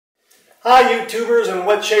Hi YouTubers and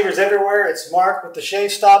wet shavers everywhere, it's Mark with the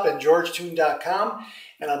Shave Stop and GeorgeToon.com,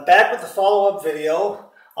 and I'm back with a follow-up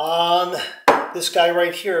video on this guy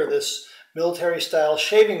right here, this military style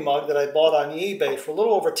shaving mug that I bought on eBay for a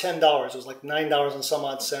little over $10. It was like $9 and some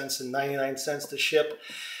odd cents and 99 cents to ship.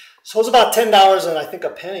 So it was about $10 and I think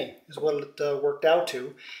a penny is what it worked out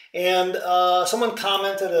to. And someone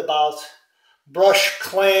commented about brush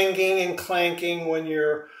clanging and clanking when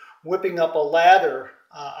you're whipping up a lather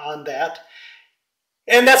on that.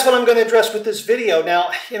 And that's what I'm going to address with this video. Now,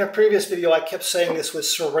 in a previous video, I kept saying this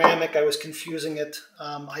was ceramic. I was confusing it.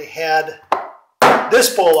 I had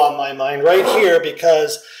this bowl on my mind right here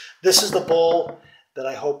because this is the bowl that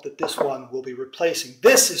I hope that this one will be replacing.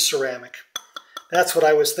 This is ceramic. That's what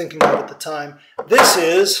I was thinking of at the time. This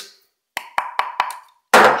is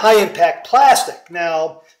high impact plastic.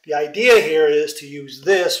 Now, the idea here is to use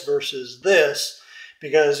this versus this,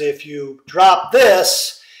 because if you drop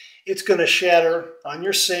this, it's going to shatter on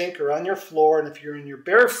your sink or on your floor. And if you're in your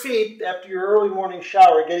bare feet after your early morning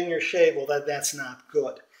shower getting your shave, well, that's not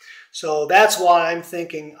good. So that's why I'm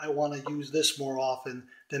thinking I want to use this more often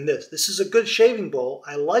than this. This is a good shaving bowl.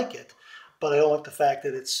 I like it, but I don't like the fact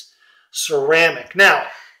that it's ceramic. Now,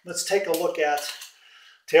 let's take a look at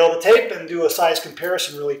tail of the tape and do a size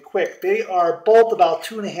comparison really quick. They are both about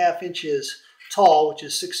 2.5 inches tall, which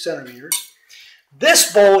is 6 centimeters.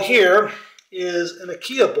 This bowl here is an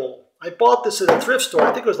IKEA bowl. I bought this at a thrift store.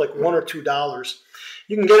 I think it was like $1 or $2.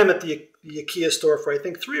 You can get them at the IKEA store for I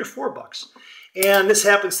think $3 or $4. And this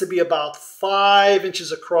happens to be about 5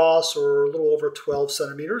 inches across, or a little over 12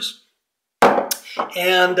 centimeters.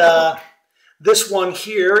 And this one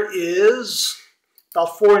here is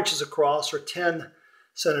about 4 inches across, or 10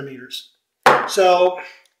 centimeters. So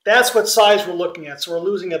that's what size we're looking at. So we're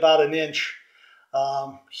losing about an inch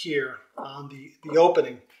here on the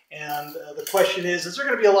opening. And the question is there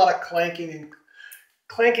going to be a lot of clanking and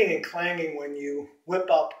clanging when you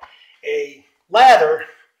whip up a lather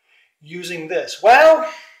using this?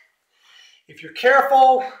 Well, if you're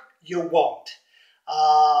careful, you won't.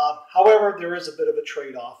 However, there is a bit of a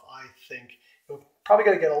trade-off, I think. You're probably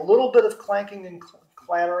going to get a little bit of clanking and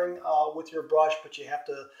clattering with your brush, but you have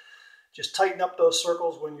to just tighten up those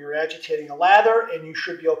circles when you're agitating a lather, and you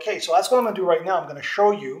should be okay. So that's what I'm going to do right now. I'm going to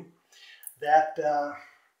show you that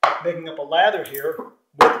making up a lather here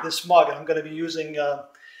with this mug. And I'm going to be using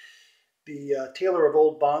the Taylor of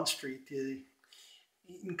Old Bond Street, the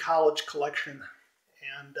Eton College collection.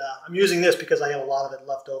 And I'm using this because I have a lot of it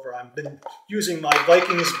left over. I've been using my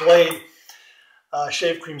Vikings Blade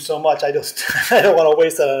shave cream so much, I don't want to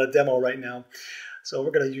waste that on a demo right now. So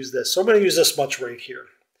we're going to use this. So I'm going to use this much right here,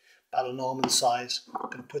 about an almond size. I'm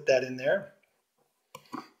going to put that in there.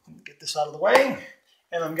 Get this out of the way.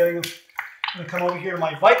 And I'm going to come over here to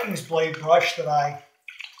my Vikings Blade brush that I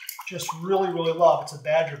just really, really love. It's a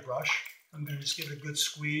Badger brush. I'm going to just give it a good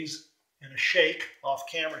squeeze and a shake off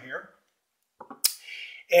camera here.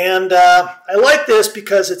 And I like this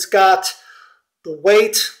because it's got the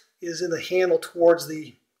weight is in the handle towards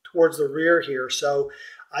the rear here. So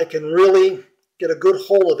I can really get a good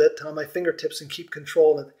hold of it on my fingertips and keep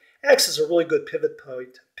control. And it acts as a really good pivot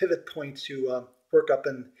point to work up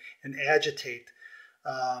and agitate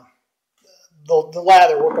the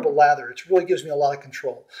lather, work up a lather. It really gives me a lot of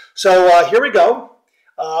control. So here we go.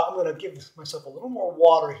 I'm going to give myself a little more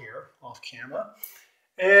water here off camera.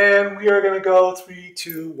 And we are going to go 3,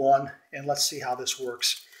 2, 1, and let's see how this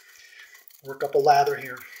works. Work up a lather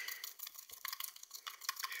here.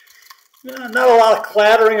 Not a lot of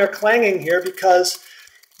clattering or clanging here because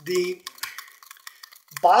the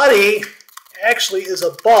body actually is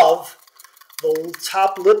above the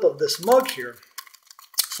top lip of this mug here.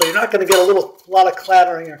 So you're not going to get a lot of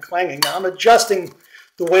clattering or clanging. Now I'm adjusting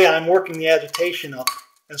the way I'm working the agitation up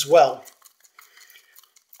as well.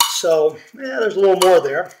 So yeah, there's a little more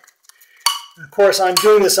there. And of course, I'm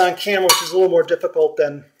doing this on camera, which is a little more difficult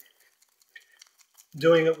than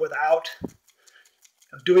doing it without.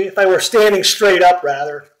 If I were standing straight up,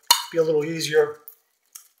 rather, it'd be a little easier.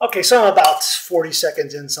 Okay, so I'm about 40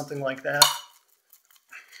 seconds in, something like that.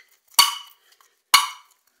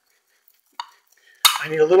 I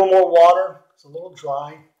need a little more water. It's a little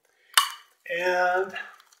dry. And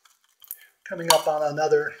coming up on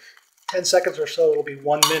another 10 seconds or so, it'll be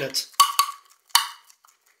 1 minute.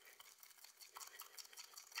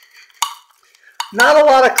 Not a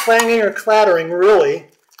lot of clanging or clattering, really.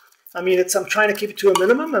 I mean, I'm trying to keep it to a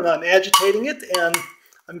minimum, and I'm agitating it, and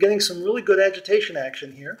I'm getting some really good agitation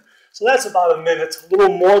action here. So that's about a minute, a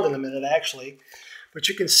little more than a minute, actually. But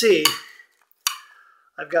you can see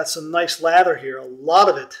I've got some nice lather here. A lot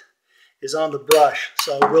of it is on the brush,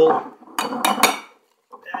 so we'll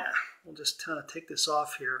we'll just kind of take this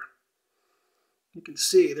off here. You can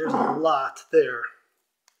see there's a lot there.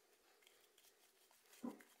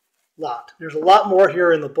 There's a lot more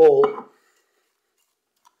here in the bowl.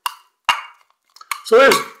 So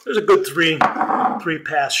there's a good three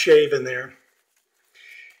pass shave in there.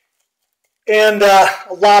 And a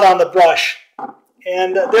lot on the brush.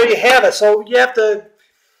 And there you have it. So you have to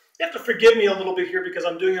forgive me a little bit here because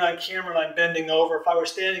I'm doing it on camera and I'm bending over. If I were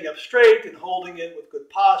standing up straight and holding it with good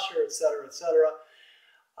posture, etc.,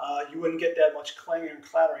 you wouldn't get that much clanging and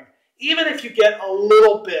clattering. Even if you get a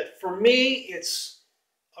little bit, for me, it's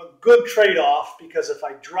a good trade-off because if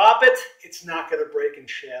I drop it, it's not going to break and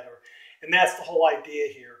shatter. And that's the whole idea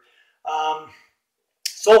here.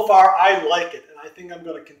 So far, I like it, and I think I'm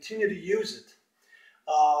going to continue to use it.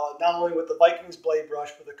 Not only with the Vikings blade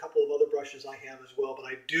brush, but a couple of other brushes I have as well. But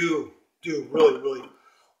I do really, really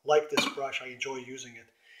like this brush. I enjoy using it.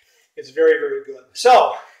 It's very, very good.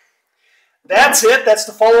 So that's it. That's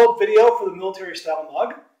the follow-up video for the military style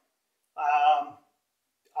mug.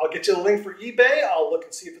 I'll get you the link for eBay. I'll look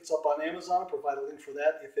and see if it's up on Amazon. I'll provide a link for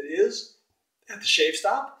that if it is at the Shave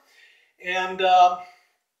Stop. And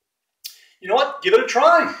you know what? Give it a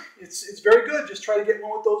try. It's very good. Just try to get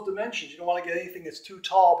one with those dimensions. You don't want to get anything that's too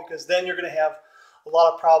tall because then you're going to have a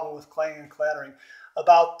lot of problem with clanging and clattering.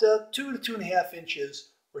 About 2 to 2.5 inches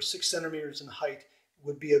or 6 centimeters in height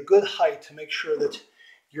would be a good height to make sure that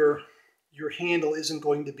your handle isn't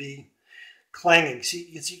going to be clanging.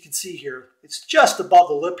 See, as you can see here, it's just above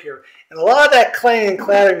the lip here. And a lot of that clanging and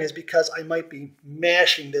clattering is because I might be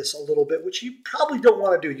mashing this a little bit, which you probably don't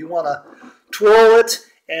want to do. You want to twirl it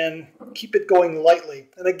and keep it going lightly.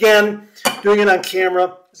 And again, doing it on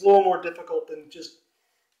camera is a little more difficult than just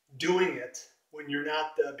doing it when you're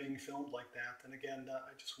not being filmed like that. And again,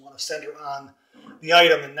 I just want to center on the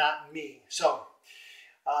item and not me. So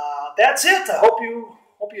that's it. I hope you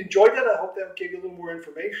enjoyed it. I hope that gave you a little more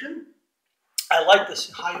information. I like this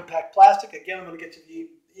high impact plastic. Again, I'm going to get to the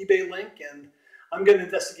eBay link and I'm going to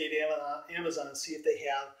investigate Amazon and see if they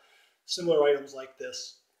have similar items like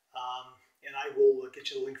this. And I will get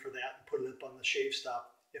you the link for that and put it up on the Shave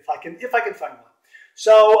Stop if I can find one.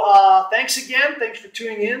 So thanks again. Thanks for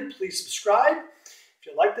tuning in. Please subscribe. If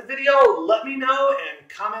you liked the video, let me know and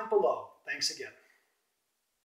comment below. Thanks again.